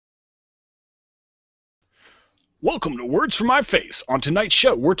Welcome to Words From My Face. On tonight's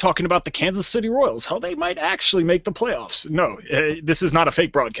show, we're talking about the Kansas City Royals, how they might actually make the playoffs. No, this is not a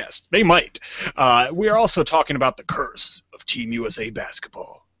fake broadcast. They might. We are also talking about the curse of Team USA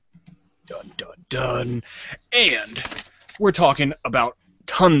basketball. Dun, dun, dun. And we're talking about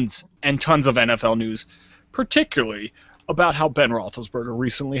tons and tons of NFL news, particularly about how Ben Roethlisberger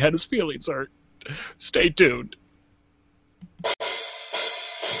recently had his feelings hurt. Stay tuned.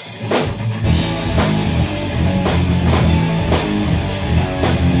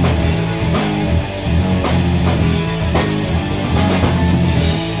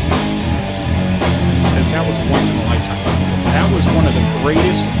 That was once in a lifetime. That was one of the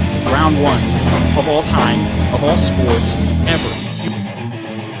greatest round ones of all time, of all sports, ever.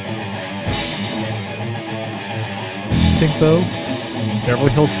 I think, though,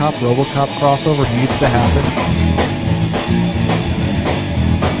 Beverly Hills Cop, RoboCop crossover needs to happen.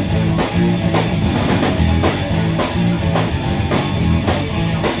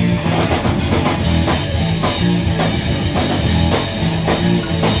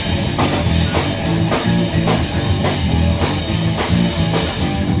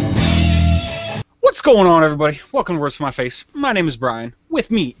 What's going on, everybody? Welcome to Words From My Face. My name is Brian.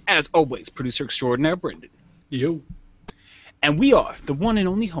 With me, as always, producer extraordinaire Brendan. Yo. And we are the one and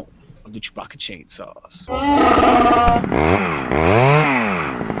only home of the Chewbacca chainsaws.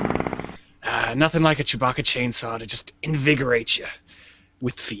 Nothing like a Chewbacca chainsaw to just invigorate you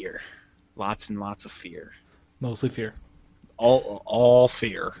with fear. Lots and lots of fear. Mostly fear. All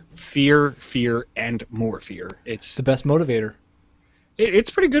fear. Fear, and more fear. It's the best motivator. It's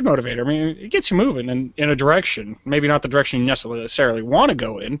a pretty good motivator. I mean, it gets you moving in a direction. Maybe not the direction you necessarily want to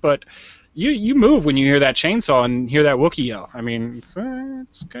go in, but you move when you hear that chainsaw and hear that Wookiee yell. I mean, it's kind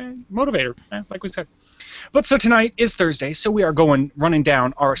of motivator, like we said. But so tonight is Thursday, so we are running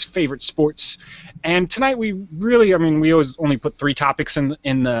down our favorite sports. And tonight we always only put 3 topics in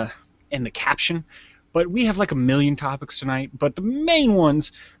the caption, but we have like a million topics tonight. But the main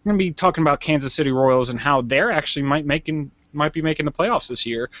ones, we're going to be talking about Kansas City Royals and how they're actually might be making the playoffs this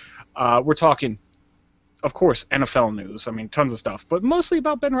year. We're talking, of course, NFL news. I mean, tons of stuff, but mostly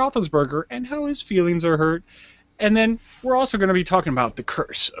about Ben Roethlisberger and how his feelings are hurt. And then we're also going to be talking about the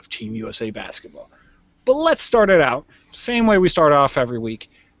curse of Team USA basketball. But let's start it out, same way we start off every week,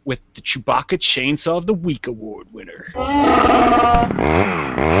 with the Chewbacca Chainsaw of the Week award winner.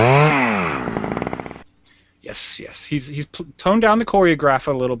 Yes. He's toned down the choreograph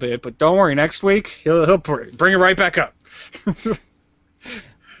a little bit, but don't worry, next week he'll bring it right back up. You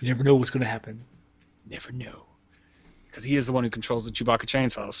never know what's going to happen. Never know, because he is the one who controls the Chewbacca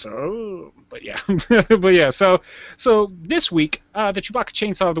chainsaw. So, but yeah. So this week, the Chewbacca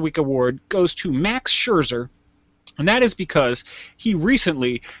Chainsaw of the Week award goes to Max Scherzer, and that is because he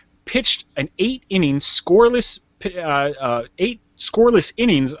recently pitched an 8 scoreless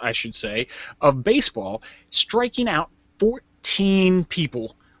innings, I should say, of baseball, striking out 14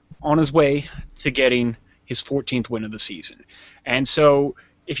 people on his way to getting his 14th win of the season. And so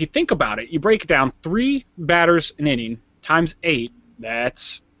if you think about it, you break it down, 3 batters an inning times 8,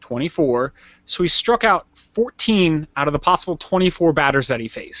 that's 24. So he struck out 14 out of the possible 24 batters that he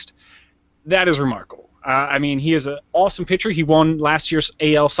faced. That is remarkable. I mean, he is an awesome pitcher. He won last year's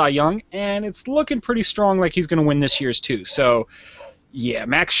AL Cy Young, and it's looking pretty strong like he's going to win this year's too. So, yeah,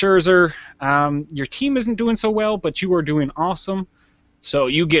 Max Scherzer, your team isn't doing so well, but you are doing awesome. So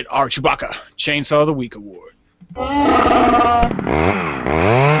you get our Chewbacca Chainsaw of the Week award.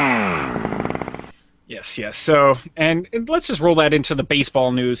 Yes. So, and let's just roll that into the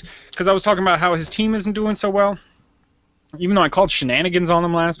baseball news, because I was talking about how his team isn't doing so well. Even though I called shenanigans on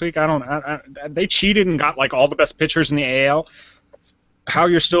them last week, they cheated and got like all the best pitchers in the AL. How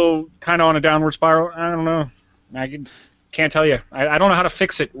you're still kind of on a downward spiral, I don't know. I can't tell you. I don't know how to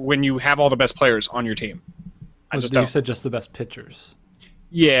fix it when you have all the best players on your team. You said just the best pitchers.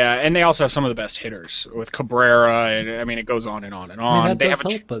 Yeah, and they also have some of the best hitters with Cabrera, and I mean it goes on and on and on. I mean, that does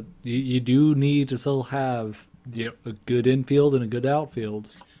help, but you do need to still have a good infield and a good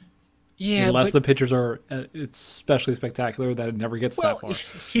outfield. Yeah, unless the pitchers are especially spectacular that it never gets that far.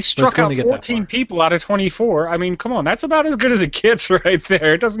 He struck out 14 people out of 24. I mean, come on, that's about as good as it gets right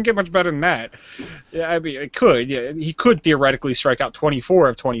there. It doesn't get much better than that. Yeah, I mean, it could. Yeah, he could theoretically strike out 24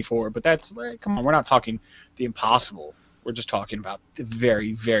 of 24, but that's come on. We're not talking the impossible. We're just talking about the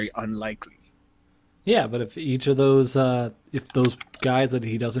very, very unlikely. Yeah, but if each of those, if those guys that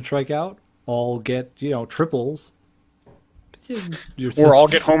he doesn't strike out all get triples. Or all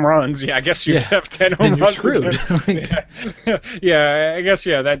get home runs. Yeah, I guess you have 10 home runs. Screwed. Yeah, I guess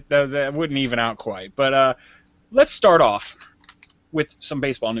that wouldn't even out quite. But let's start off with some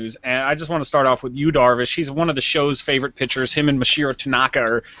baseball news, and I just want to start off with Yu Darvish. He's one of the show's favorite pitchers. Him and Mashiro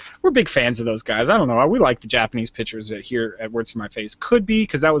Tanaka we're big fans of those guys. I don't know. We like the Japanese pitchers here at Words to My Face. Could be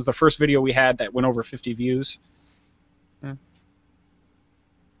because that was the first video we had that went over 50 views.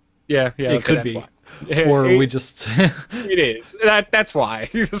 Yeah, It could be. Or we just... It is. That's why.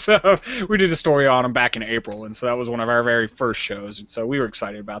 So we did a story on him back in April, and so that was one of our very first shows, and so we were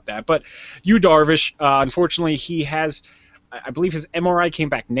excited about that. But Yu Darvish, unfortunately, he has... I believe his MRI came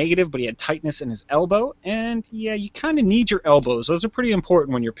back negative, but he had tightness in his elbow, and yeah, you kind of need your elbows. Those are pretty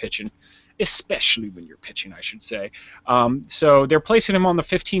important when you're pitching, especially when you're pitching, I should say. So they're placing him on the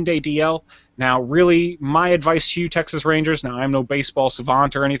 15-day DL. Now, really, my advice to you, Texas Rangers, now I'm no baseball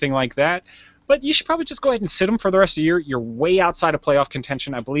savant or anything like that, but you should probably just go ahead and sit him for the rest of the year. You're way outside of playoff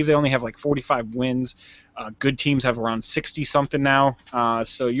contention. I believe they only have like 45 wins. Good teams have around 60-something now,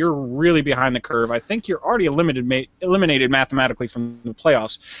 so you're really behind the curve. I think you're already eliminated mathematically from the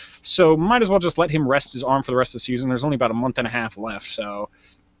playoffs, so might as well just let him rest his arm for the rest of the season. There's only about a month and a half left. So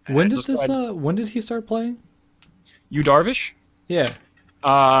when did he start playing? Yu Darvish? Yeah.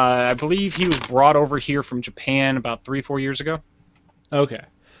 I believe he was brought over here from Japan about 3-4 years ago. Okay.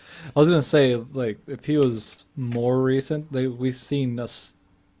 I was gonna say, like, if he was more recent, we've seen us.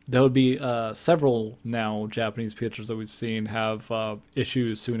 There would be several now Japanese pitchers that we've seen have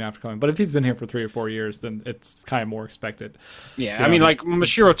issues soon after coming. But if he's been here for 3 or 4 years, then it's kind of more expected. Yeah, I mean, like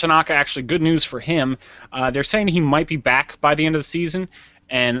Mashiro Tanaka, actually, good news for him. They're saying he might be back by the end of the season.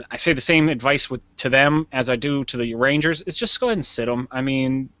 And I say the same advice to them as I do to the Rangers, is just go ahead and sit them. I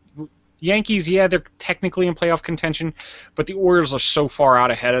mean, Yankees, yeah, they're technically in playoff contention, but the Orioles are so far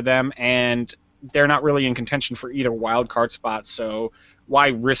out ahead of them, and they're not really in contention for either wild card spot. So why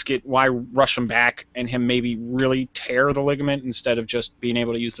risk it? Why rush him back and him maybe really tear the ligament instead of just being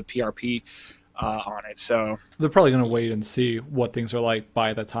able to use the PRP on it? So they're probably going to wait and see what things are like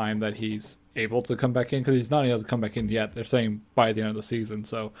by the time that he's able to come back in, because he's not able to come back in yet. They're saying by the end of the season,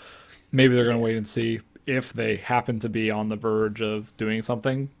 so maybe they're going to wait and see if they happen to be on the verge of doing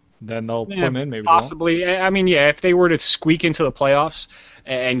something. Then they'll put him in, maybe possibly. I mean, yeah, if they were to squeak into the playoffs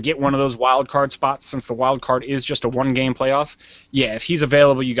and get one of those wild card spots, since the wild card is just a one-game playoff, yeah, if he's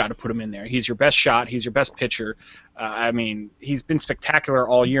available, you got to put him in there. He's your best shot. He's your best pitcher. I mean, he's been spectacular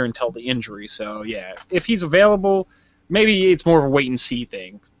all year until the injury. So, yeah, if he's available, maybe it's more of a wait-and-see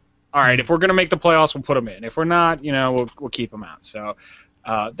thing. All right, if we're going to make the playoffs, we'll put him in. If we're not, we'll keep him out. So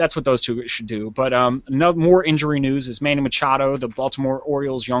that's what those two should do. But more injury news is Manny Machado, the Baltimore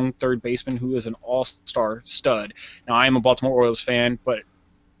Orioles' young third baseman, who is an all-star stud. Now, I am a Baltimore Orioles fan, but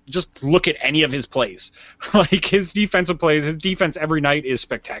just look at any of his plays. Like, his defensive plays, his defense every night is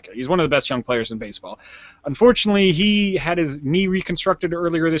spectacular. He's one of the best young players in baseball. Unfortunately, he had his knee reconstructed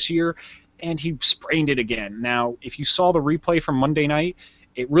earlier this year, and he sprained it again. Now, if you saw the replay from Monday night,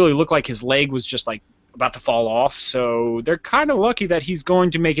 it really looked like his leg was just like about to fall off, so they're kind of lucky that he's going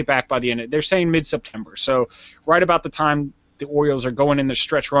to make it back by the end. They're saying mid-September, so right about the time the Orioles are going in their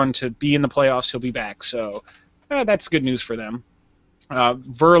stretch run to be in the playoffs, he'll be back. So that's good news for them.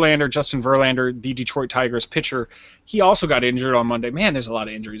 Justin Verlander, the Detroit Tigers pitcher, he also got injured on Monday. Man, there's a lot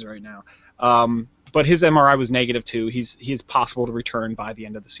of injuries right now. But his MRI was negative too. He is possible to return by the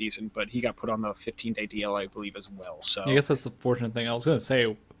end of the season, but he got put on the 15-day DL, I believe, as well. So I guess that's the fortunate thing. I was going to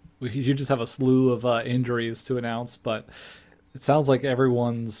say, you just have a slew of injuries to announce, but it sounds like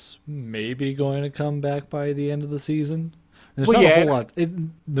everyone's maybe going to come back by the end of the season. And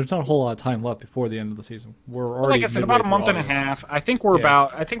there's not a whole lot of time left before the end of the season. We're already, like I said, about a month and a half. I think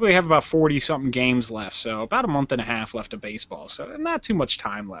we have about 40-something games left, so about a month and a half left of baseball. So not too much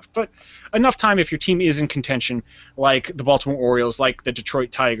time left, but enough time if your team is in contention, like the Baltimore Orioles, like the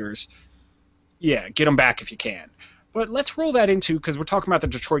Detroit Tigers. Yeah, get them back if you can. But let's roll that into, because we're talking about the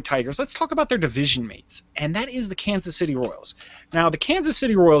Detroit Tigers, let's talk about their division mates, and that is the Kansas City Royals. Now, the Kansas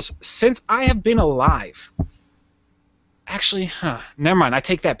City Royals, since I have been alive, actually, never mind, I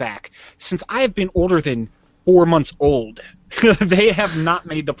take that back. Since I have been older than 4 months old, they have not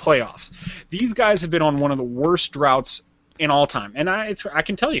made the playoffs. These guys have been on one of the worst droughts in all time. And I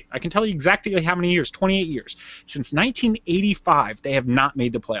can tell you exactly how many years, 28 years. Since 1985, they have not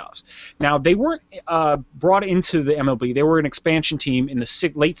made the playoffs. Now, they weren't brought into the MLB. They were an expansion team in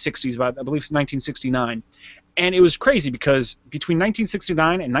the late 60s, about, I believe, 1969. And it was crazy because between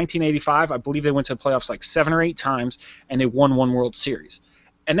 1969 and 1985, I believe they went to the playoffs like 7 or 8 times, and they won one World Series.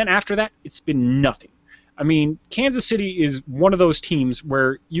 And then after that, it's been nothing. I mean, Kansas City is one of those teams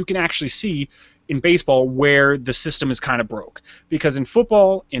where you can actually see in baseball where the system is kind of broke. Because in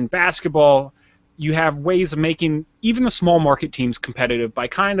football, in basketball, you have ways of making even the small market teams competitive by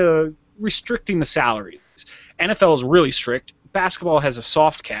kind of restricting the salaries. NFL is really strict. basketball has a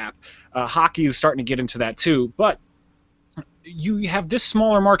soft cap. Hockey is starting to get into that too. But you have this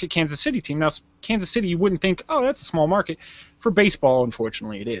smaller market Kansas City team. Now, Kansas City, you wouldn't think, oh, that's a small market. For baseball,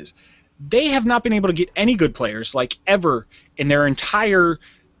 unfortunately, it is. They have not been able to get any good players, like ever, in their entire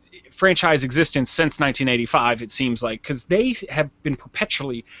franchise existence since 1985, it seems like, because they have been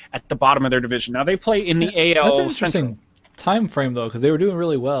perpetually at the bottom of their division. Now, they play in the AL That's an interesting Central. time frame, though, because they were doing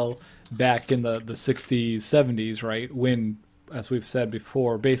really well back in the 60s, 70s, right? When, as we've said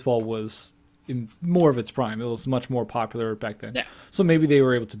before, baseball was in more of its prime. It was much more popular back then. Yeah. So maybe they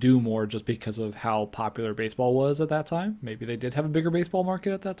were able to do more just because of how popular baseball was at that time. Maybe they did have a bigger baseball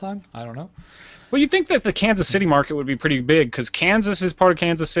market at that time. I don't know. Well, you'd think that the Kansas City market would be pretty big because Kansas is part of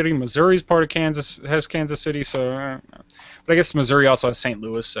Kansas City. Missouri's part of Kansas, has Kansas City. So, but I guess Missouri also has St.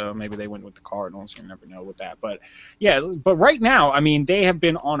 Louis, so maybe they went with the Cardinals. You never know with that. But yeah, but right now, I mean, they have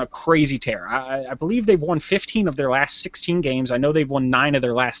been on a crazy tear. I believe they've won 15 of their last 16 games. I know they've won 9 of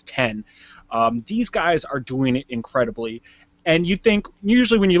their last 10. These guys are doing it incredibly. And you think,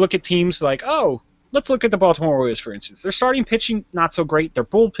 usually when you look at teams like, oh, let's look at the Baltimore Orioles, for instance. Their starting pitching, not so great. Their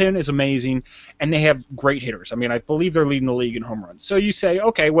bullpen is amazing, and they have great hitters. I mean, I believe they're leading the league in home runs. So you say,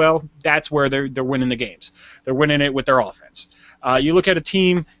 okay, well, that's where they're winning the games. They're winning it with their offense. You look at a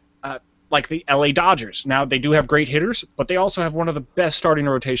team like the LA Dodgers. Now, they do have great hitters, but they also have one of the best starting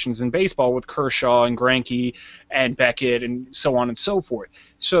rotations in baseball with Kershaw and Greinke and Beckett and so on and so forth.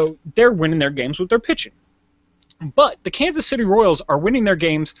 So they're winning their games with their pitching. But the Kansas City Royals are winning their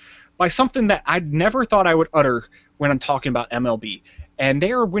games by something that I never thought I would utter when I'm talking about MLB. And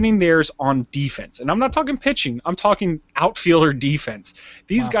they are winning theirs on defense. And I'm not talking pitching. I'm talking outfielder defense.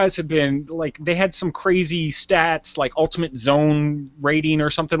 These guys have been, like, they had some crazy stats, like ultimate zone rating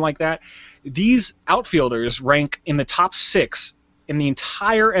or something like that. These outfielders rank in the top 6 in the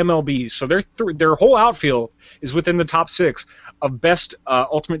entire MLB. So their whole outfield is within the top 6 of best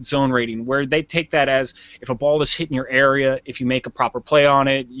ultimate zone rating, where they take that as if a ball is hitting your area, if you make a proper play on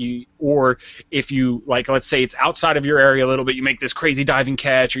it, or if you, like, let's say it's outside of your area a little bit, you make this crazy diving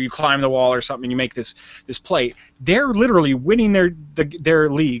catch, or you climb the wall or something, and you make this play. They're literally winning their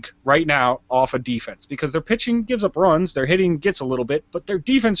league right now off of defense, because their pitching gives up runs, their hitting gets a little bit, but their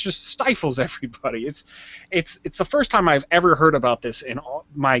defense just stifles everybody. It's the first time I've ever heard about this in all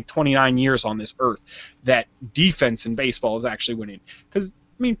my 29 years on this earth, that defense in baseball is actually winning. Because,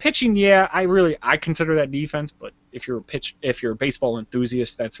 I mean, pitching, yeah, I consider that defense, but if you're a baseball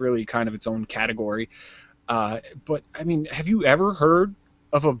enthusiast, that's really kind of its own category. But I mean, have you ever heard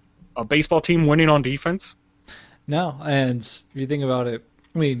of a baseball team winning on defense? No, and if you think about it,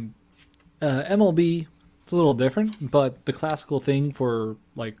 I mean, MLB, it's a little different, but the classical thing for,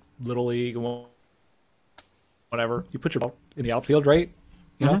 like, Little League and whatever, you put your ball in the outfield, right?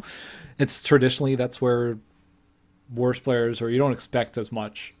 You know, it's traditionally, that's where worse players, or you don't expect as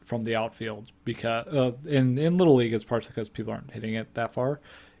much from the outfield, because in Little League it's partially because people aren't hitting it that far,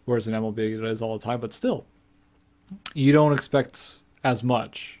 whereas in MLB it is all the time. But still, you don't expect as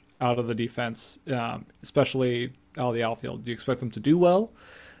much out of the defense, especially out of the outfield. You expect them to do well,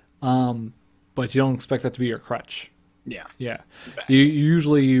 but you don't expect that to be your crutch. Yeah. Exactly. You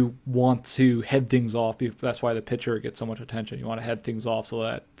usually want to head things off. That's why the pitcher gets so much attention. You want to head things off so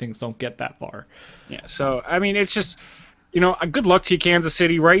that things don't get that far. Yeah. So I mean, it's just, good luck to you, Kansas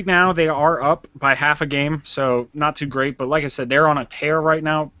City. Right now, they are up by half a game, so not too great. But like I said, they're on a tear right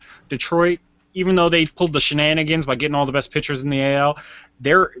now. Detroit, even though they pulled the shenanigans by getting all the best pitchers in the AL,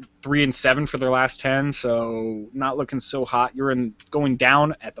 they're 3-7 for their last 10, so not looking so hot. You're going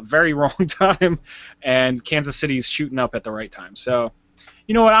down at the very wrong time, and Kansas City's shooting up at the right time. So,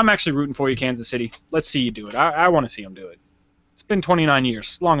 you know what? I'm actually rooting for you, Kansas City. Let's see you do it. I want to see them do it. It's been 29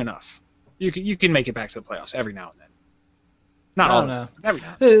 years, long enough. You can make it back to the playoffs every now and then. Not all the time, every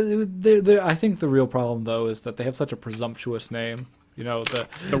now and then. I think the real problem, though, is that they have such a presumptuous name. The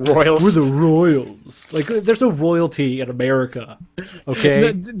Royals. We're the Royals. Like, there's no royalty in America.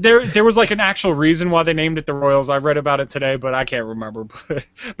 Okay. There was like an actual reason why they named it the Royals. I read about it today, but I can't remember. But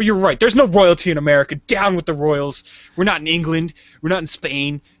you're right. There's no royalty in America. Down with the Royals. We're not in England. We're not in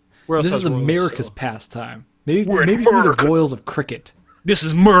Spain. Where else? This is Royals, America's so. pastime. Maybe we're the Royals of cricket. This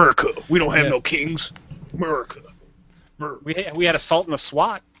is America. We don't have no kings. America. We had a Sultan of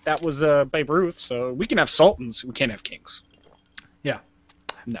SWAT. That was Babe Ruth. So we can have sultans. We can't have kings. Yeah.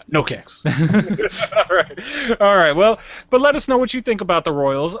 No kicks. All right. Well, but let us know what you think about the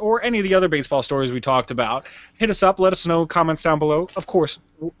Royals or any of the other baseball stories we talked about. Hit us up. Let us know. Comments down below. Of course,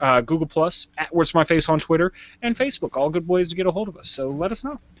 Google Plus, @WordsMyFace on Twitter, and Facebook. All good ways to get a hold of us. So let us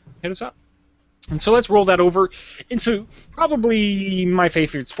know. Hit us up. And so let's roll that over into probably my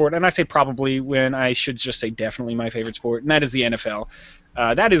favorite sport, and I say probably when I should just say definitely my favorite sport, and that is the NFL.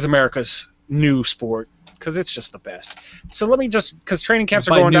 That is America's new sport because it's just the best. So let me just, because training camps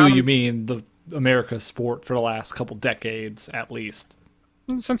are going down. By new, you mean the America's sport for the last couple decades at least?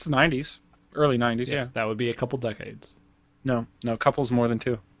 Since the 90s, early 90s, yes, yeah. That would be a couple decades. No, couples more than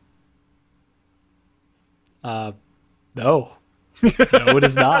two. No. No, it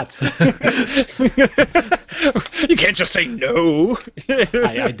is not. You can't just say no.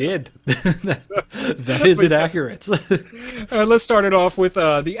 I did. That is inaccurate. Let's start it off with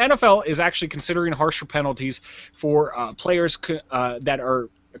the NFL is actually considering harsher penalties for players that are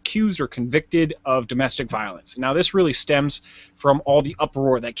accused or convicted of domestic violence. Now, this really stems from all the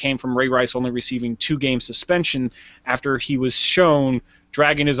uproar that came from Ray Rice only receiving 2-game suspension after he was shown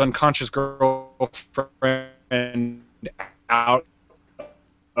dragging his unconscious girlfriend out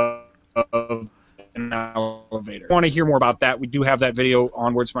of an elevator. If you want to hear more about that, we do have that video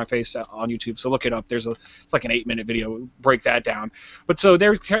on Words to My Face on YouTube, so look it up. It's like an 8-minute video. Break that down. But so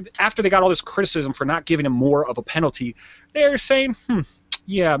after they got all this criticism for not giving him more of a penalty, they're saying,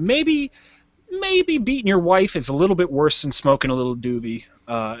 yeah, maybe beating your wife is a little bit worse than smoking a little doobie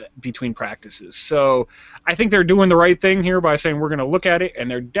between practices. So I think they're doing the right thing here by saying we're going to look at it, and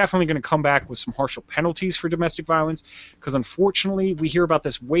they're definitely going to come back with some harsher penalties for domestic violence, because unfortunately we hear about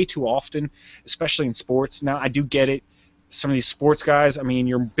this way too often, especially in sports. Now, I do get it. Some of these sports guys, I mean,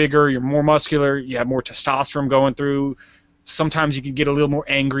 you're bigger, you're more muscular, you have more testosterone going through. Sometimes you can get a little more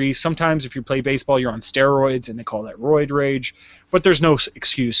angry. Sometimes if you play baseball, you're on steroids, and they call that roid rage. But there's no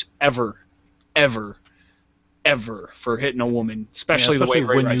excuse ever for hitting a woman, especially the way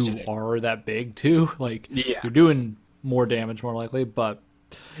Ray Rice did it. When you are that big, too. Like, yeah. You're doing more damage, more likely. But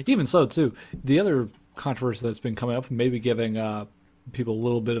even so, too, the other controversy that's been coming up, maybe giving people a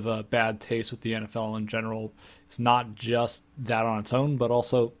little bit of a bad taste with the NFL in general, is not just that on its own, but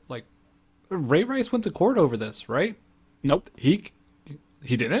also, like, Ray Rice went to court over this, right? Nope. He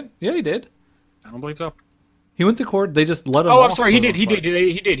didn't? Yeah, he did. I don't believe so. He went to court. They just let him. Oh, I'm sorry. He did.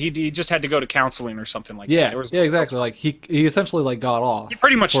 He just had to go to counseling or something like that. Yeah, exactly. Like he essentially like got off. He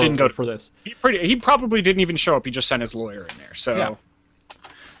pretty much didn't go for this. He probably didn't even show up. He just sent his lawyer in there. So,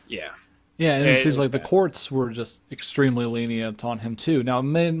 yeah. Yeah, and it seems like the courts were just extremely lenient on him too. Now, it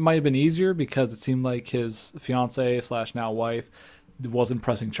might have been easier because it seemed like his fiance / now wife wasn't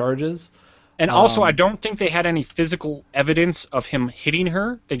pressing charges. And also, I don't think they had any physical evidence of him hitting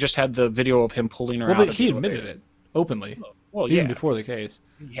her. They just had the video of him pulling her out. Well, he admitted it openly. Well, even before the case.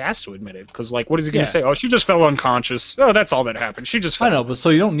 He has to admit it, because, like, what is he going to say? Oh, she just fell unconscious. Oh, that's all that happened. She just fell. I know, but so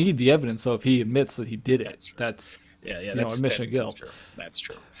you don't need the evidence, so if he admits that he did it, that's admission of guilt. That's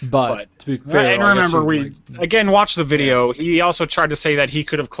true. But to be fair, and remember, again watch the video. He also tried to say that he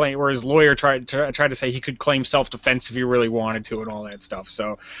could have claimed, or his lawyer tried to say he could claim self-defense if he really wanted to, and all that stuff.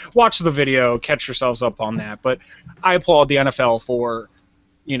 So watch the video, catch yourselves up on that. But I applaud the NFL for,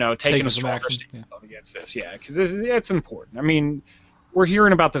 taking a stronger stand against this. Yeah, because it's important. I mean, we're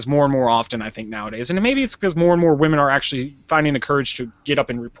hearing about this more and more often, I think, nowadays, and maybe it's because more and more women are actually finding the courage to get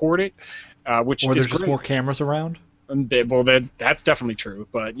up and report it, which or is there's just more cameras around. Well, that's definitely true.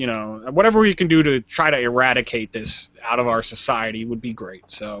 But, whatever we can do to try to eradicate this out of our society would be great.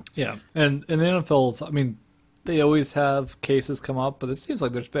 So yeah, and the NFL, I mean, they always have cases come up, but it seems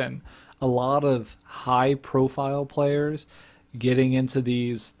like there's been a lot of high-profile players getting into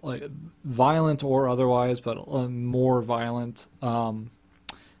these, like, violent or otherwise, but more violent,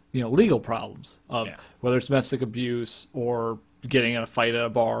 legal problems of whether it's domestic abuse or getting in a fight at a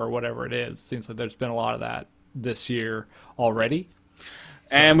bar or whatever it is. It seems like there's been a lot of that this year already,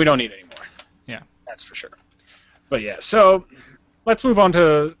 and we don't need any more. Yeah, that's for sure. But yeah, so let's move on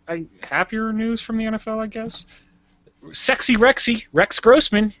to happier news from the NFL, I guess. Sexy Rex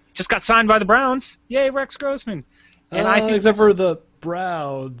Grossman just got signed by the Browns. Yay, Rex Grossman! And I think except for the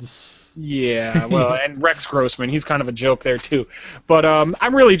Browns. Yeah, well, and Rex Grossman, he's kind of a joke there too. But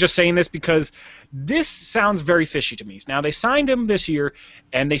I'm really just saying this because this sounds very fishy to me. Now, they signed him this year,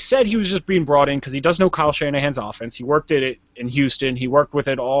 and they said he was just being brought in because he does know Kyle Shanahan's offense. He worked at it in Houston. He worked with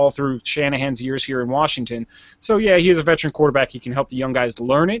it all through Shanahan's years here in Washington. So, yeah, he is a veteran quarterback. He can help the young guys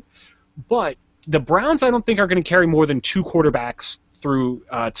learn it. But the Browns, I don't think, are going to carry more than 2 quarterbacks through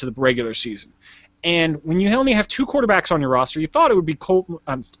to the regular season. And when you only have 2 quarterbacks on your roster, you thought it would be Colt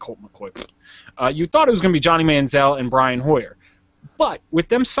McCoy. You thought it was going to be Johnny Manziel and Brian Hoyer. But with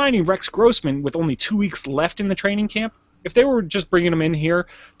them signing Rex Grossman with only 2 weeks left in the training camp, if they were just bringing him in here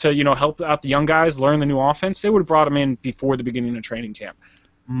to help out the young guys learn the new offense, they would have brought him in before the beginning of training camp.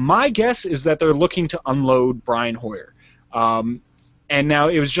 My guess is that they're looking to unload Brian Hoyer. And now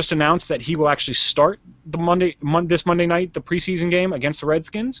it was just announced that he will actually start this Monday night, the preseason game against the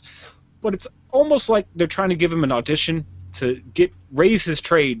Redskins. But it's almost like they're trying to give him an audition to raise his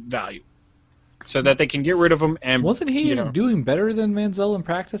trade value, so that they can get rid of him. And wasn't he doing better than Manziel in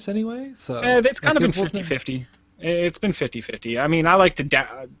practice anyway? So it's kind of been 50-50. It's been 50-50. I mean, I like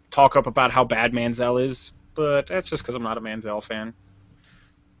to talk up about how bad Manziel is, but that's just because I'm not a Manziel fan.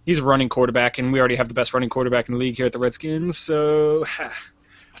 He's a running quarterback, and we already have the best running quarterback in the league here at the Redskins. So,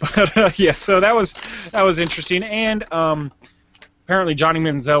 but yeah, so that was interesting. And apparently Johnny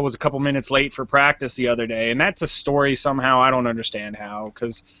Manziel was a couple minutes late for practice the other day, and that's a story somehow I don't understand how,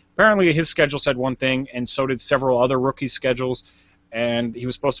 because apparently his schedule said one thing, and so did several other rookies' schedules, and he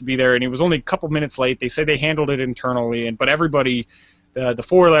was supposed to be there, and he was only a couple minutes late. They say they handled it internally, but everybody. The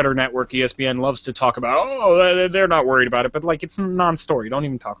four-letter network, ESPN, loves to talk about, they're not worried about it, but, like, it's a non-story. Don't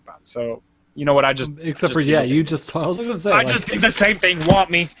even talk about it. So, you know what, I just... Except for, you just... I was going to say... I just did the same thing.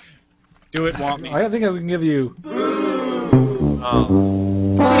 Want me. Do it, want me. I think I can give you... Oh.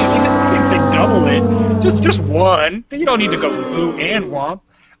 You didn't say double it. Just one. You don't need to go boo and womp.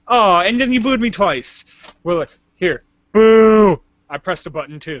 Oh, and then you booed me twice. Well, look, here. Boo! I pressed the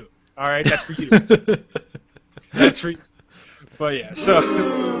button, too. All right, that's for you. That's for you. But yeah, so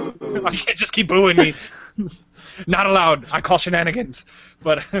I can't just keep booing me. Not allowed. I call shenanigans.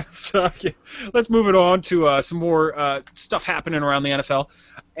 But so yeah, let's move it on to some more stuff happening around the NFL.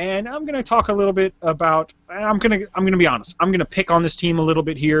 And I'm going to talk a little bit about. I'm going to be honest. I'm going to pick on this team a little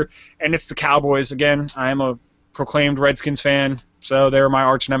bit here, and it's the Cowboys again. I am a proclaimed Redskins fan, so they're my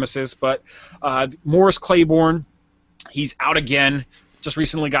arch nemesis. But Morris Claiborne, he's out again. Just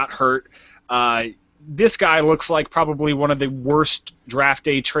recently got hurt. This guy looks like probably one of the worst draft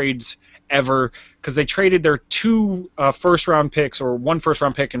day trades ever, because they traded their two first-round picks, or one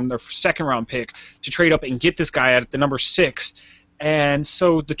first-round pick and their second-round pick, to trade up and get this guy at the number 6. And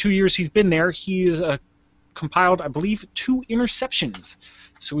so the 2 years he's been there, he's compiled, I believe, 2 interceptions.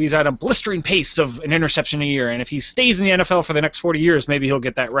 So he's at a blistering pace of an interception a year. And if he stays in the NFL for the next 40 years, maybe he'll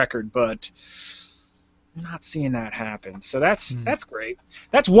get that record. But I'm not seeing that happen. So that's great.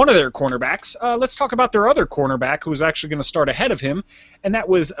 That's one of their cornerbacks. Let's talk about their other cornerback, who was actually going to start ahead of him, and that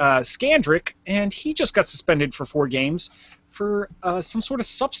was Scandrick, and he just got suspended for 4 games for some sort of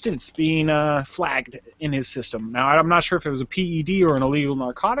substance being flagged in his system. Now, I'm not sure if it was a PED or an illegal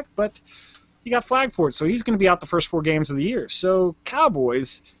narcotic, but he got flagged for it, so he's going to be out the first 4 games of the year. So,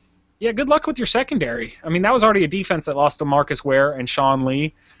 Cowboys, yeah, good luck with your secondary. I mean, that was already a defense that lost to Marcus Ware and Sean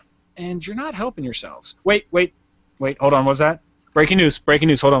Lee, and you're not helping yourselves. Wait, hold on, what was that? Breaking news,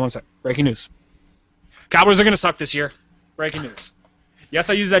 hold on one sec. Breaking news. Cowboys are going to suck this year. Breaking news. Yes,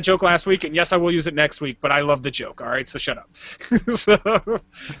 I used that joke last week, and yes, I will use it next week, but I love the joke, all right? So shut up.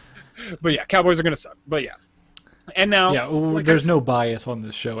 But yeah, Cowboys are going to suck. But yeah. And now... Yeah, there's no bias on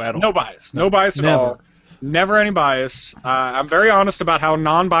this show at all. No bias. No bias at all. Never any bias. I'm very honest about how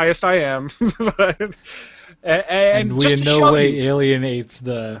non-biased I am. And we in no way alienates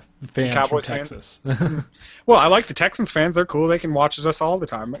the fans Cowboys from Texas. Well, I like the Texans fans. They're cool. They can watch us all the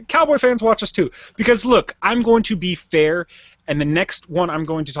time. Cowboy fans watch us too. Because, look, I'm going to be fair, and the next one I'm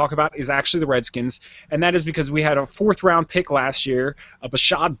going to talk about is actually the Redskins, and that is because we had a 4th-round pick last year,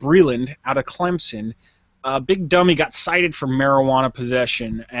 Bashad Breeland out of Clemson. Big Dummy got cited for marijuana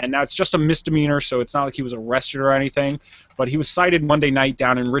possession, and now it's just a misdemeanor, so it's not like he was arrested or anything, but he was cited Monday night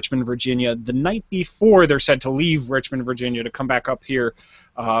down in Richmond, Virginia. The night before, they're said to leave Richmond, Virginia to come back up here,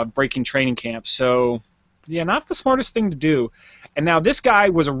 breaking training camp. So, yeah, not the smartest thing to do. And now this guy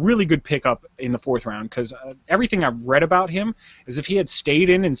was a really good pickup in the 4th round, because everything I've read about him is if he had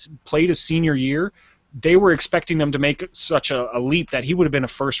stayed in and played his senior year, they were expecting him to make such a leap that he would have been a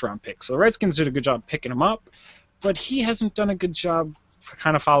 1st-round pick. So the Redskins did a good job picking him up, but he hasn't done a good job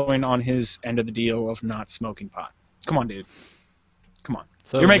kind of following on his end of the deal of not smoking pot. Come on, dude. Come on.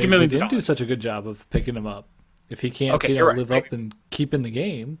 So you're making millions of dollars. They didn't do such a good job of picking him up. If he can't live up and keep in the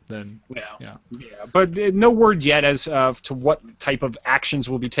game, then yeah. But no word yet as to what type of actions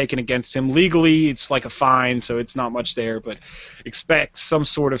will be taken against him. Legally, it's like a fine, so it's not much there, but expect some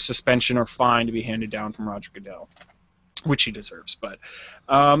sort of suspension or fine to be handed down from Roger Goodell, which he deserves. But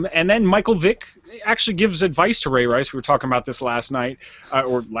and then Michael Vick actually gives advice to Ray Rice. We were talking about this last night.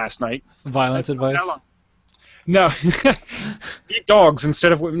 Violence advice? No, eat dogs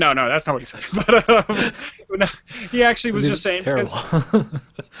instead of women. No, that's not what he said. But no, he actually was just saying. Terrible.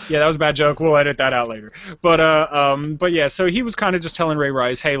 Yeah, that was a bad joke. We'll edit that out later. But yeah, so he was kind of just telling Ray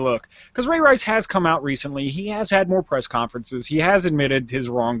Rice, hey, look, because Ray Rice has come out recently. He has had more press conferences. He has admitted his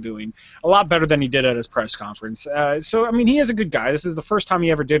wrongdoing a lot better than he did at his press conference. So I mean, he is a good guy. This is the first time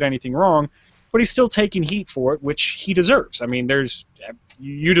he ever did anything wrong. but he's still taking heat for it, which he deserves. I mean,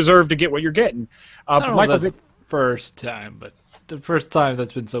 you deserve to get what you're getting. I don't know if that's the first time, but the first time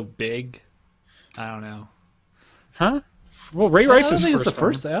that's been so big. I don't know. Huh? Well, Ray Rice is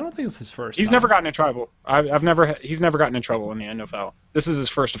first. I don't think it's his first. He's never gotten in trouble. He's never gotten in trouble in the NFL. This is his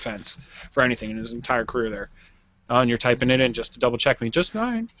first offense for anything in his entire career there. And you're typing it in just to double check me. Just go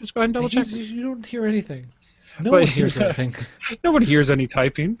ahead and double check me. You don't hear anything. No one hears anything. No one hears any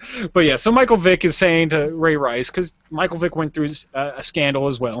typing. But yeah, so Michael Vick is saying to Ray Rice, because Michael Vick went through a scandal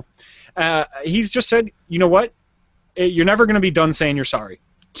as well. He's just said, you know what? You're never going to be done saying you're sorry.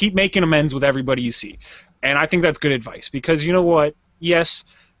 Keep making amends with everybody you see. And I think that's good advice, because you know what? Yes,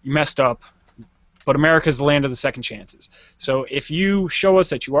 you messed up, but America's the land of the second chances. So if you show us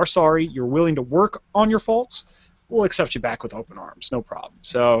that you are sorry, you're willing to work on your faults, we'll accept you back with open arms, no problem.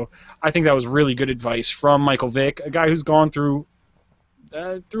 So I think that was really good advice from Michael Vick, a guy who's gone through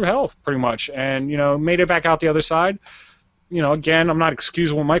hell pretty much, and made it back out the other side. Again, I'm not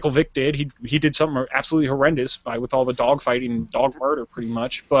excusing what Michael Vick did. He did something absolutely horrendous with all the dogfighting and dog murder, pretty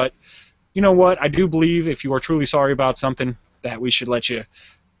much. But you know what? I do believe if you are truly sorry about something, that we should let you.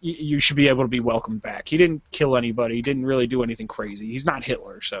 You should be able to be welcomed back. He didn't kill anybody. He didn't really do anything crazy. He's not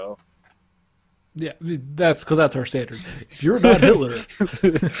Hitler, so. Yeah, that's because that's our standard. If you're not Hitler,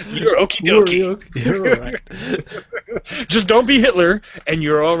 you're okie dokie. You're all right. Just don't be Hitler, and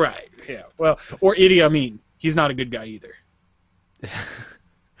you're all right. Yeah. Well, or Idi Amin. He's not a good guy either.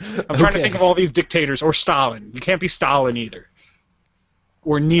 I'm trying to think of all these dictators, or Stalin. You can't be Stalin either.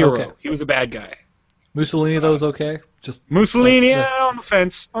 Or Nero. Okay. He was a bad guy. Mussolini, though, is okay. Just Mussolini, on the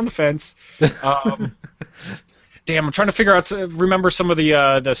fence. On the fence. Damn, I'm trying to remember some of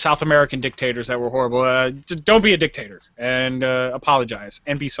the South American dictators that were horrible. Just don't be a dictator, and apologize,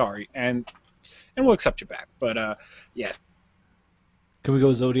 and be sorry, and we'll accept you back. But yes. Can we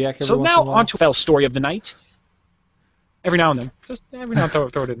go Zodiac? So now on to the story of the night. Every now and then, just every now and then,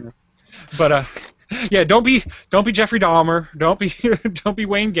 throw it in there. But yeah, don't be Jeffrey Dahmer. Don't be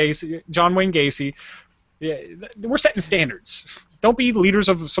John Wayne Gacy. Yeah, we're setting standards. Don't be leaders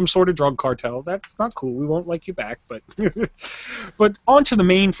of some sort of drug cartel. That's not cool. We won't like you back. But but on to the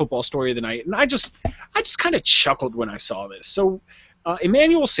main football story of the night. And I just kind of chuckled when I saw this. So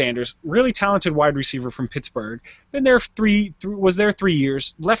Emmanuel Sanders, really talented wide receiver from Pittsburgh, been there was there 3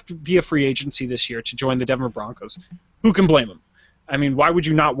 years, left via free agency this year to join the Denver Broncos. Who can blame him? I mean, why would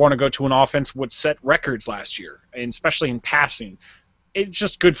you not want to go to an offense that set records last year, and especially in passing? It's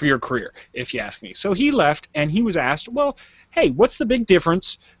just good for your career, if you ask me. So he left, and he was asked, well, hey, what's the big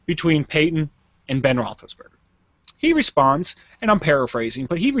difference between Peyton and Ben Roethlisberger? He responds, and I'm paraphrasing,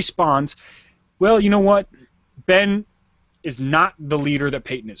 but he responds, well, you know what? Ben is not the leader that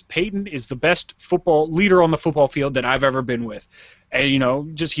Peyton is. Peyton is the best football leader on the football field that I've ever been with. And,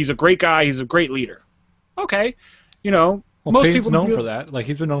 he's a great guy. He's a great leader. Okay. Well, most Peyton's people known for that. Like,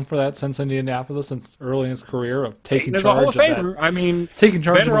 he's been known for that since Indianapolis, since early in his career, of taking charge a Hall of Famer. that. I mean, taking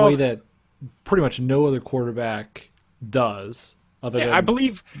charge in a way that pretty much no other quarterback does. I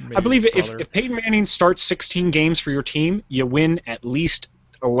believe if Peyton Manning starts 16 games for your team, you win at least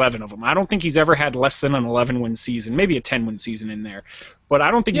 11 of them. I don't think he's ever had less than an 11-win season, maybe a 10-win season in there. But I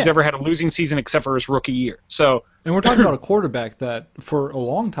don't think he's ever had a losing season except for his rookie year. So, and we're talking about a quarterback that for a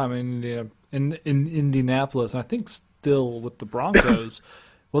long time in Indianapolis, and I think still with the Broncos,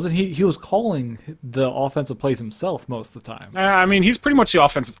 wasn't he? He was calling the offensive plays himself most of the time. I mean, he's pretty much the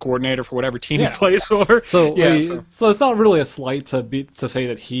offensive coordinator for whatever team he plays for. So, so it's not really a slight to say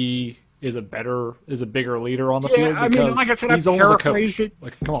that he is a bigger leader on the field, because I mean, like I said, he's almost a coach.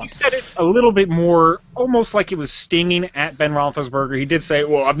 Like, come on. He said it a little bit more, almost like it was stinging at Ben Roethlisberger. He did say,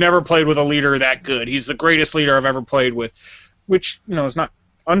 well, I've never played with a leader that good. He's the greatest leader I've ever played with, which, is not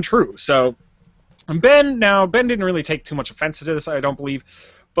untrue. So, and Ben didn't really take too much offense to this, I don't believe,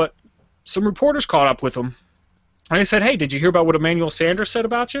 but some reporters caught up with him, and they said, hey, did you hear about what Emmanuel Sanders said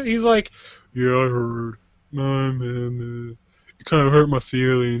about you? He's like, yeah, I heard. It kind of hurt my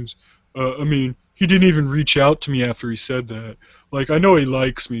feelings. I mean, he didn't even reach out to me after he said that. Like, I know he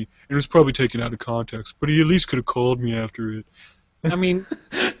likes me, and it was probably taken out of context, but he at least could have called me after it. I mean,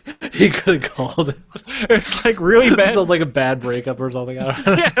 he could have called. It's like really bad. It sounds like a bad breakup or something.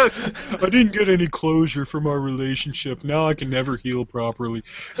 Yes, I didn't get any closure from our relationship. Now I can never heal properly.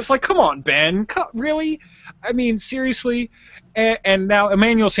 It's like, come on, Ben. Really? I mean, seriously? And now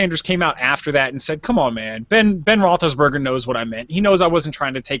Emmanuel Sanders came out after that and said, come on, man. Ben Roethlisberger knows what I meant. He knows I wasn't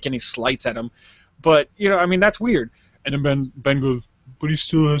trying to take any slights at him. But, I mean, that's weird. And then Ben goes, but he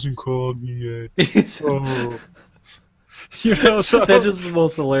still hasn't called me yet. Oh. So that's just the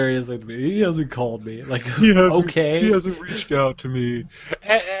most hilarious thing to me. He hasn't called me. Like, he hasn't reached out to me.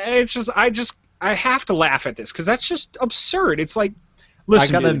 And it's just, I have to laugh at this because that's just absurd. It's like, I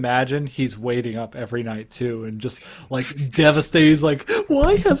listen, gotta dude, imagine he's waiting up every night too, and just like devastated. He's like,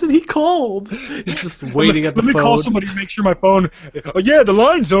 "Why hasn't he called?" He's just waiting at the let me phone. call somebody and make sure my phone. Oh yeah, the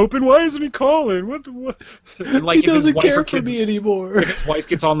line's open. Why isn't he calling? What? And like, He if his doesn't wife care or for kids, me anymore. if his wife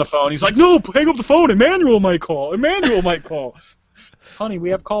gets on the phone, he's like, no, hang up the phone. Emmanuel might call. Emmanuel might call. Honey,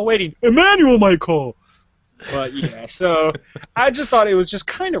 we have call waiting. Emmanuel might call. But yeah, so I just thought it was just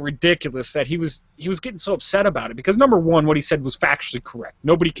kind of ridiculous that he was getting so upset about it because number one, what he said was factually correct.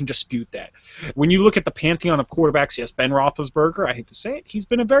 Nobody can dispute that. When you look at the pantheon of quarterbacks, yes, Ben Roethlisberger, I hate to say it, he's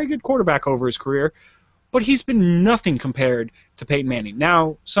been a very good quarterback over his career, but he's been nothing compared to Peyton Manning.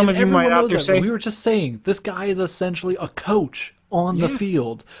 Now, some of you might out there say, we were just saying this guy is essentially a coach on the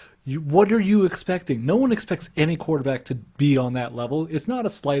field. What are you expecting? No one expects any quarterback to be on that level. It's not a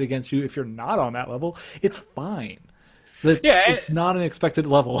slight against you if you're not on that level. It's fine. It's not an expected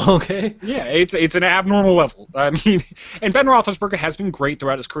level, okay? Yeah, it's an abnormal level. I mean, and Ben Roethlisberger has been great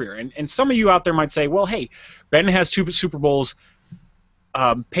throughout his career. And some of you out there might say, well, hey, Ben has 2 Super Bowls.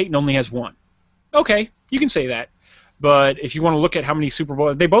 Peyton only has 1. Okay, you can say that. But if you want to look at how many Super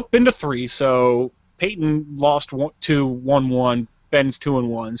Bowls, they've both been to 3. So Peyton lost 2, won 1. Ben's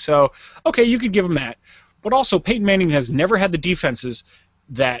 2-1. So, okay, you could give him that. But also, Peyton Manning has never had the defenses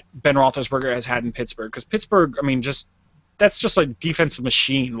that Ben Roethlisberger has had in Pittsburgh. Because Pittsburgh, I mean, that's just a defensive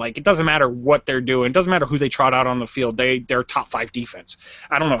machine. Like, it doesn't matter what they're doing. It doesn't matter who they trot out on the field. They're top 5 defense.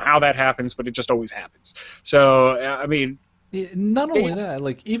 I don't know how that happens, but it just always happens. So, I mean... Not only that,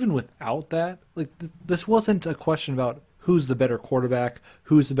 like, even without that, like, this wasn't a question about who's the better quarterback,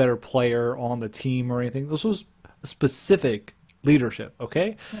 who's the better player on the team or anything. This was a specific... leadership,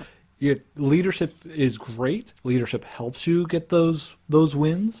 okay? Your leadership is great. Leadership helps you get those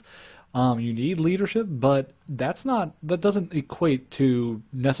wins. You need leadership, but that doesn't equate to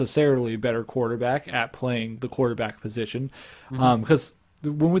necessarily better quarterback at playing the quarterback position. Because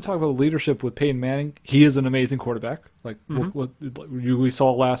when we talk about leadership with Peyton Manning, he is an amazing quarterback. Like we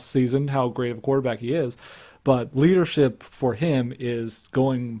saw last season how great of a quarterback he is. But leadership for him is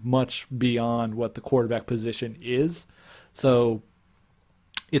going much beyond what the quarterback position is. So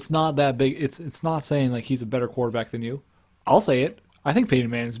it's not that big. It's not saying like he's a better quarterback than you. I'll say it. I think Peyton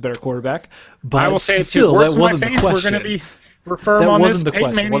Manning's a better quarterback. But I will say it still, too. Words that in wasn't my the face. question. We're going to be firm on this. Peyton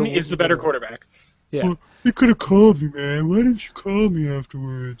Question. Manning is the better quarterback. Yeah. Well, you could have called me, man. Why didn't you call me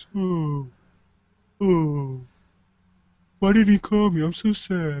afterwards? Oh. Why didn't he call me? I'm so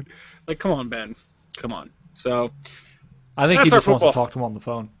sad. Like, come on, Ben. Come on. So... I think That's he just our wants to football. talk to him on the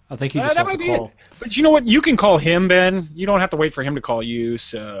phone. I think he just that wants might to be call. it. But you know what? You can call him, Ben. You don't have to wait for him to call you.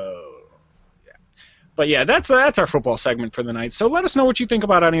 So, yeah. But yeah, that's our football segment for the night. So let us know what you think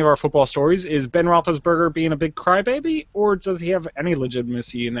about any of our football stories. Is Ben Roethlisberger being a big crybaby, or does he have any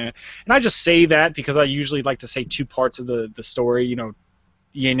legitimacy in there? And I just say that because I usually like to say 2 parts of the story. You know,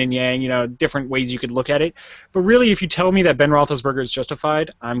 yin and yang. You know, different ways you could look at it. But really, if you tell me that Ben Roethlisberger is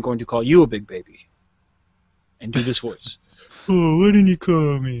justified, I'm going to call you a big baby and do this voice. Oh, why didn't you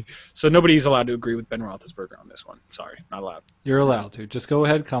call me? So nobody's allowed to agree with Ben Roethlisberger on this one. Sorry, not allowed. You're allowed to. Just go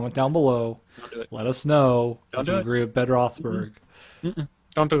ahead, comment down below. Don't do it. Let us know Don't if do you it. agree with Ben Roethlisberger.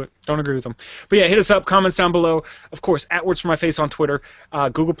 Don't do it. Don't agree with them. But yeah, hit us up. Comments down below. Of course, @WordsForMyFace on Twitter,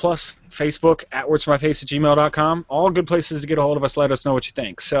 Google+, Facebook, @WordsForMyFace@gmail.com. All good places to get a hold of us. Let us know what you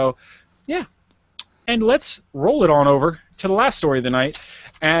think. So, yeah. And let's roll it on over to the last story of the night.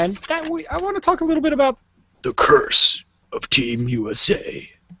 And I want to talk a little bit about the curse of Team USA.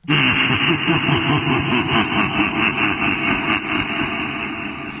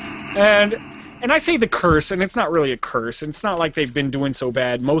 And I say the curse, and it's not really a curse, and it's not like they've been doing so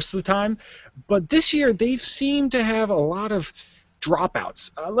bad most of the time, but this year they've seemed to have a lot of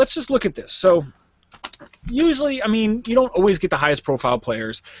dropouts. Let's just look at this. So usually, I mean, you don't always get the highest profile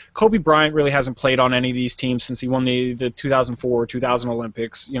players. Kobe Bryant really hasn't played on any of these teams since he won the 2004, 2000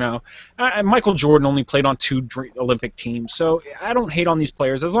 Olympics. You know, Michael Jordan only played on 2 Olympic teams. So I don't hate on these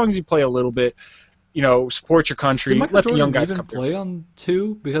players as long as you play a little bit. You know, support your country. Did Michael Let Jordan the young guys even come play on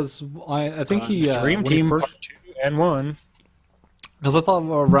 2? Because I think he the Dream when he Team first, part 2 and 1. because I thought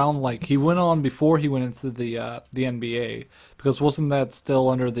around like he went on before he went into the NBA, because wasn't that still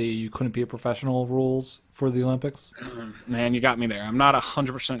under the you couldn't be a professional rules for the Olympics? Man, you got me there. I'm not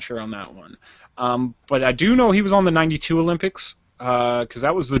 100% sure on that one. But I do know he was on the 92 Olympics because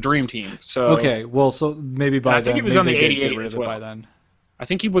that was the Dream Team. So Okay, well, so maybe by I think then he was maybe on the they did 88 get rid as of it well. by then. I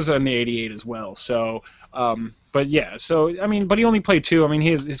think he was in the 88 as well. So, but yeah. So I mean, but he only played 2. I mean,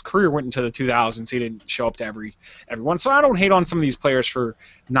 his career went into the 2000s. He didn't show up to everyone. So I don't hate on some of these players for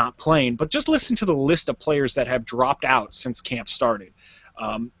not playing. But just listen to the list of players that have dropped out since camp started.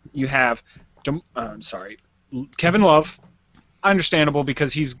 You have I'm sorry, Kevin Love. Understandable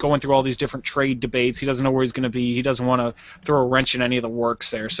because he's going through all these different trade debates. He doesn't know where he's going to be. He doesn't want to throw a wrench in any of the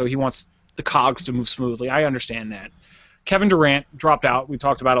works there, so he wants the cogs to move smoothly. I understand that. Kevin Durant dropped out. We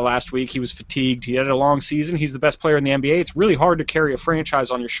talked about it last week. He was fatigued. He had a long season. He's the best player in the NBA. It's really hard to carry a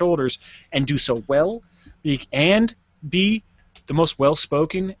franchise on your shoulders and do so well and be the most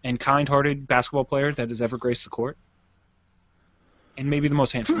well-spoken and kind-hearted basketball player that has ever graced the court. And maybe the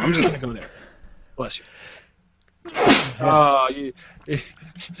most handsome. I'm just going to go there. Bless you.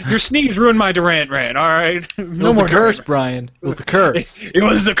 Your sneeze ruined my Durant rant, all right? No more curse, Brian. It was the curse. It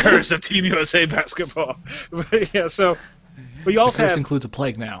was the curse of Team USA basketball. But you also curse includes a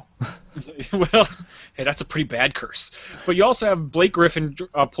plague now. Well, hey, that's a pretty bad curse. But you also have Blake Griffin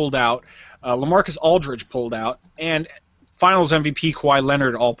pulled out, LaMarcus Aldridge pulled out, and Finals MVP Kawhi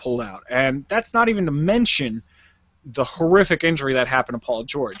Leonard all pulled out. And that's not even to mention the horrific injury that happened to Paul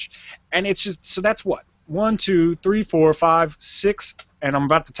George. And it's just, so that's what? 1, 2, 3, 4, 5, 6, and I'm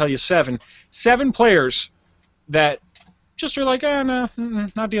about to tell you 7. 7 players that just are like, no,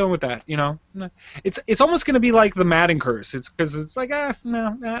 not dealing with that. It's almost going to be like the Madden curse. It's because it's like,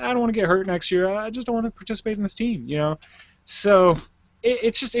 no, I don't want to get hurt next year. I just don't want to participate in this team. So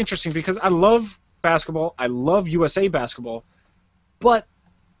it's just interesting because I love basketball. I love USA basketball, but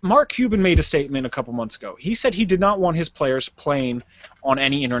Mark Cuban made a statement a couple months ago. He said he did not want his players playing on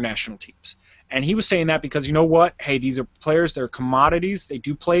any international teams. And he was saying that because, you know what? Hey, these are players. They're commodities. They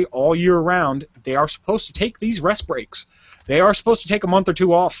do play all year round. They are supposed to take these rest breaks. They are supposed to take a month or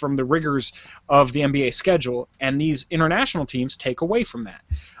two off from the rigors of the NBA schedule, and these international teams take away from that.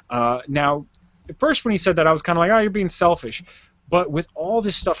 Now, at first when he said that, I was kind of like, oh, you're being selfish. But with all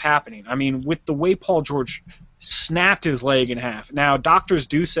this stuff happening, I mean, with the way Paul George snapped his leg in half. Now, doctors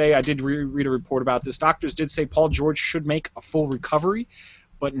do say, I did read a report about this, doctors did say Paul George should make a full recovery,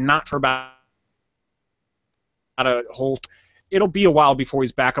 but not for about a whole. It'll be a while before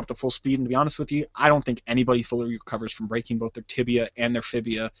he's back up to full speed, and to be honest with you, I don't think anybody fully recovers from breaking both their tibia and their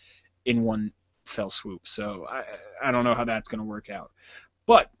fibia in one fell swoop. So I don't know how that's going to work out.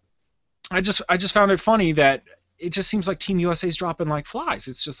 But I just found it funny that it just seems like Team USA's dropping like flies.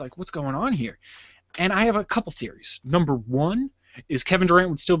 It's just like, what's going on here? And I have a couple theories. Number one is Kevin Durant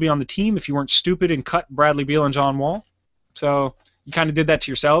would still be on the team if you weren't stupid and cut Bradley Beal and John Wall. So you kind of did that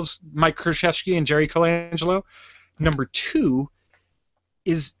to yourselves, Mike Krzyzewski and Jerry Colangelo. Number two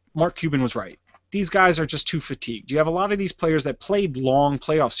is Mark Cuban was right. These guys are just too fatigued. You have a lot of these players that played long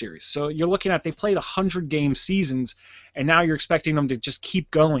playoff series. So you're looking at they played 100-game seasons, and now you're expecting them to just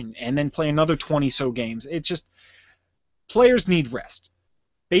keep going and then play another 20-so games. It's just players need rest.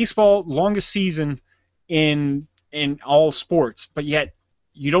 Baseball, longest season in all sports, but yet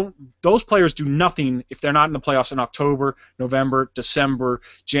those players do nothing if they're not in the playoffs in October, November, December,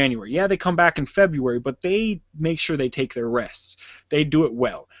 January. Yeah, they come back in February, but they make sure they take their rests. They do it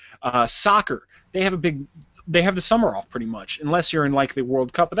well. Soccer, they have the summer off pretty much, unless you're in like the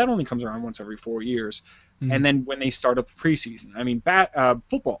World Cup, but that only comes around once every 4 years. Mm-hmm. And then when they start up the preseason. I mean,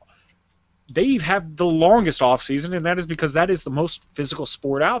 football, they have the longest off season, and that is because that is the most physical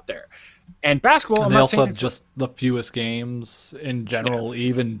sport out there. And basketball, and they also have just the fewest games in general,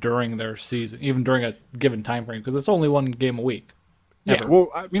 even during their season, even during a given time frame, because it's only one game a week. Yeah, well,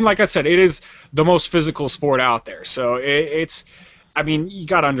 I mean, like I said, it is the most physical sport out there. So it's, I mean, you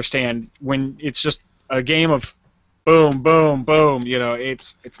got to understand when it's just a game of boom, boom, boom.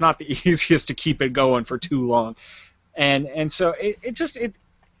 It's not the easiest to keep it going for too long, and so it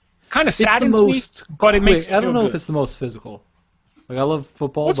kind of saddens me, but it makes me feel I don't know good. If it's the most physical. Like, I love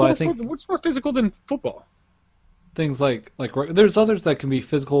football, I think what's more physical than football? Things like there's others that can be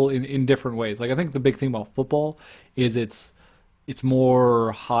physical in different ways. Like, I think the big thing about football is it's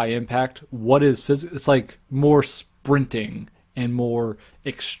more high impact. What is physical? It's like more sprinting and more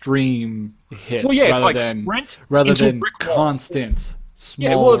extreme hits. Well, yeah, it's like sprint rather than constant small.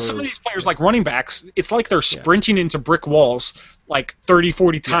 Yeah, well, some of these players, like running backs, it's like they're sprinting into brick walls like 30,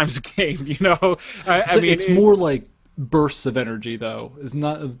 40 times a game. I mean, it's more like bursts of energy, though. Is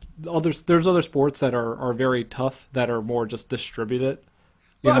not others. There's other sports that are very tough that are more just distributed.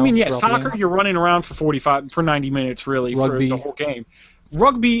 Well, I mean, yeah, soccer, you're running around for 90 minutes, really, Rugby. For the whole game.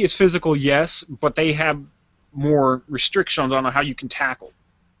 Rugby is physical, yes, but they have more restrictions on how you can tackle.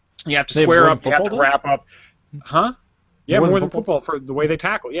 You have to square up, you have to wrap up. Huh? Yeah, more than football for the way they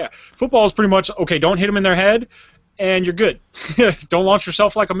tackle, yeah. Football is pretty much, okay, don't hit them in their head, and you're good. Don't launch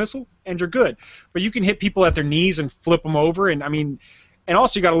yourself like a missile, and you're good. But you can hit people at their knees and flip them over, and I mean, and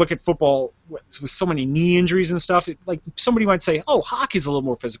also you got to look at football with so many knee injuries and stuff. Like somebody might say, oh, hockey's a little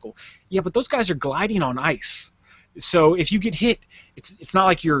more physical. Yeah, but those guys are gliding on ice. So if you get hit, it's not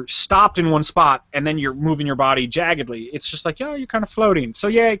like you're stopped in one spot and then you're moving your body jaggedly. It's just like, you're kind of floating. So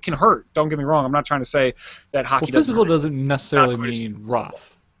yeah, it can hurt. Don't get me wrong. I'm not trying to say that hockey Well, physical doesn't doesn't necessarily mean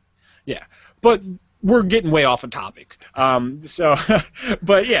rough. Yeah, but we're getting way off of topic.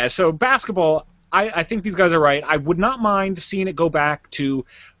 But yeah, so basketball, I think these guys are right. I would not mind seeing it go back to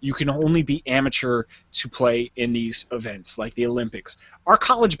you can only be amateur to play in these events like the Olympics. Our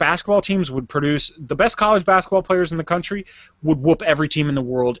college basketball teams would produce the best college basketball players in the country, would whoop every team in the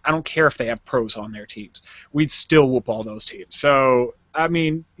world. I don't care if they have pros on their teams. We'd still whoop all those teams. So, I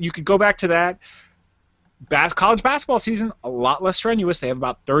mean, you could go back to that. College basketball season, a lot less strenuous. They have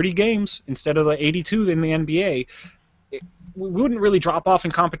about 30 games instead of the 82 in the NBA. We wouldn't really drop off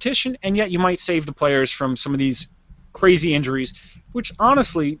in competition, and yet you might save the players from some of these crazy injuries, which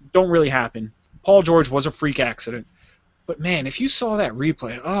honestly don't really happen. Paul George was a freak accident. But, man, if you saw that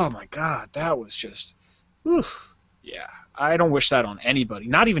replay, oh, my God, that was just, yeah. I don't wish that on anybody,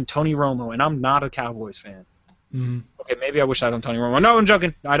 not even Tony Romo, and I'm not a Cowboys fan. Mm-hmm. Okay, maybe I wish that on Tony Romo. No, I'm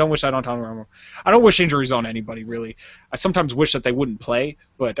joking. I don't wish that on Tony Romo. I don't wish injuries on anybody, really. I sometimes wish that they wouldn't play,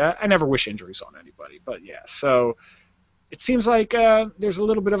 but I never wish injuries on anybody. But, yeah, so it seems like there's a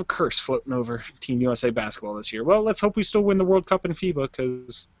little bit of a curse floating over Team USA basketball this year. Well, let's hope we still win the World Cup in FIBA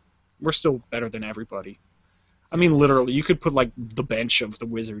because we're still better than everybody. I mean, literally, you could put, like, the bench of the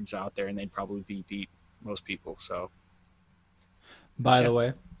Wizards out there, and they'd probably beat most people. So, By the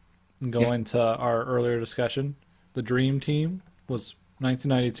way, going to our earlier discussion, the Dream Team was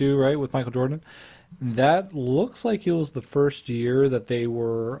 1992, right, with Michael Jordan. That looks like it was the first year that they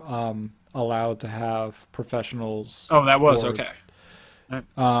were allowed to have professionals. Oh, that was, okay.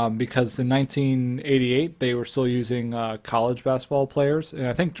 Because in 1988, they were still using college basketball players, and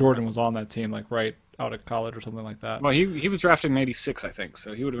I think Jordan was on that team, like, right out of college or something like that. Well, he was drafted in 86, I think,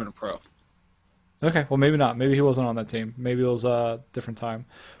 so he would have been a pro. Okay, well, maybe not. Maybe he wasn't on that team. Maybe it was a different time.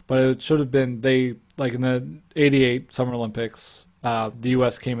 But it should have been, they, like in the 88 Summer Olympics, the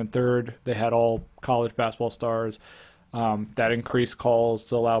U.S. came in third. They had all college basketball stars. That increased calls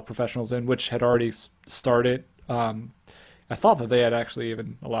to allow professionals in, which had already started. I thought that they had actually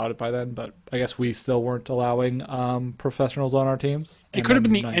even allowed it by then, but I guess we still weren't allowing professionals on our teams. It could have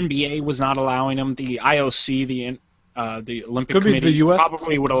been the NBA was not allowing them. The IOC, the Olympic Could be Committee the US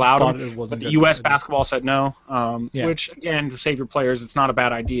probably would allow thought them, it wasn't but the good. U.S. basketball said no, which, again, to save your players, it's not a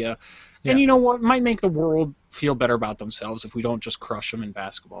bad idea. And you know what? It might make the world feel better about themselves if we don't just crush them in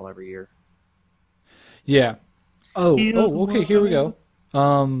basketball every year. Yeah. Oh, okay, here we go.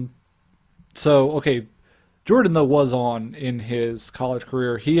 Okay, Jordan, though, was on in his college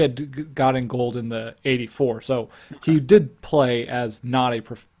career. He had gotten gold in the 84, so he did play as not a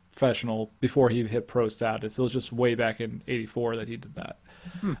professional before he hit pro status. It was just way back in 84 that he did that.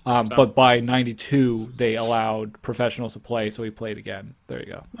 But by 92, they allowed professionals to play, so he played again. There you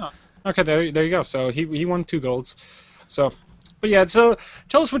go. Oh, okay, there you go. So he won 2 golds. So, but yeah, so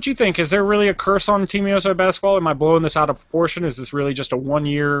tell us what you think. Is there really a curse on Team USA basketball? Am I blowing this out of proportion? Is this really just a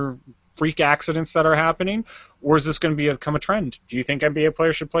one-year freak accidents that are happening? Or is this going to become a trend? Do you think NBA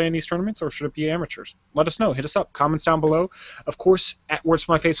players should play in these tournaments, or should it be amateurs? Let us know. Hit us up. Comments down below. Of course, at Words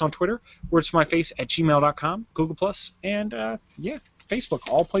to My Face on Twitter, wordstomyface@gmail.com, Google+, and Facebook.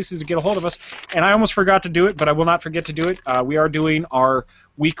 All places to get a hold of us. And I almost forgot to do it, but I will not forget to do it. We are doing our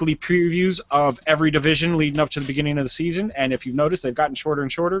weekly previews of every division leading up to the beginning of the season. And if you've noticed, they've gotten shorter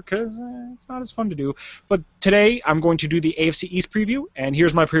and shorter because it's not as fun to do. But today, I'm going to do the AFC East preview, and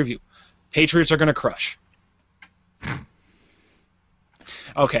here's my preview. Patriots are going to crush.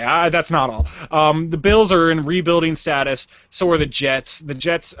 Okay, that's not all. The Bills are in rebuilding status. So are the Jets. The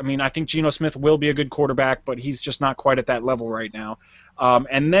Jets, I mean, I think Geno Smith will be a good quarterback, but he's just not quite at that level right now.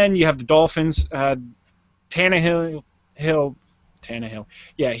 And then you have the Dolphins. Tannehill.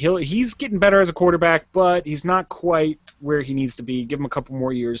 Yeah, he's getting better as a quarterback, but he's not quite where he needs to be. Give him a couple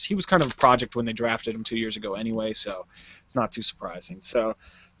more years. He was kind of a project when they drafted him 2 years ago anyway, so it's not too surprising. So,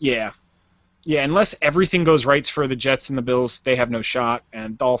 yeah. Yeah, unless everything goes right for the Jets and the Bills, they have no shot.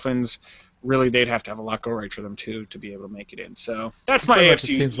 And Dolphins, really, they'd have to have a lot go right for them, too, to be able to make it in. So that's my AFC. It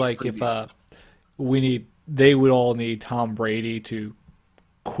seems like if they would all need Tom Brady to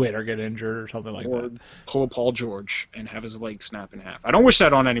quit or get injured or something like that. Pull a Paul George and have his leg snap in half. I don't wish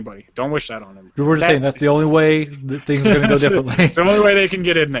that on anybody. Don't wish that on him. We're just saying that's the only way that things are going to go differently. It's the only way they can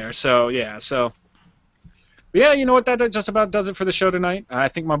get in there. So, yeah. Yeah, you know what? That just about does it for the show tonight. I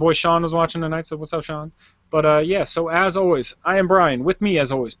think my boy Sean was watching tonight, so what's up, Sean? But, yeah, so as always, I am Brian. With me,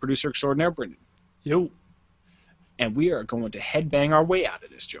 as always, producer extraordinaire, Brendan. Yo. And we are going to headbang our way out of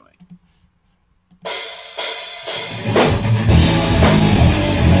this joint.